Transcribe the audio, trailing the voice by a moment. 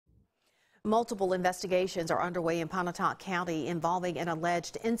Multiple investigations are underway in Pontotoc County involving an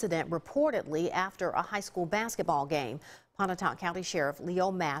alleged incident reportedly after a high school basketball game. Pontotoc County Sheriff Leo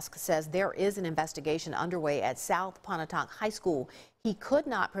Mask says there is an investigation underway at South Pontotoc High School. He could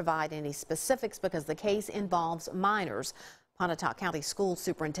not provide any specifics because the case involves minors. Pontotoc County School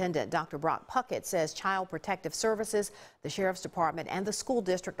Superintendent Dr. Brock Puckett says Child Protective Services, the Sheriff's Department, and the school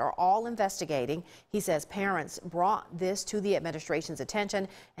district are all investigating. He says parents brought this to the administration's attention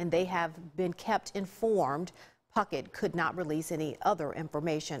and they have been kept informed. Puckett could not release any other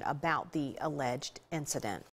information about the alleged incident.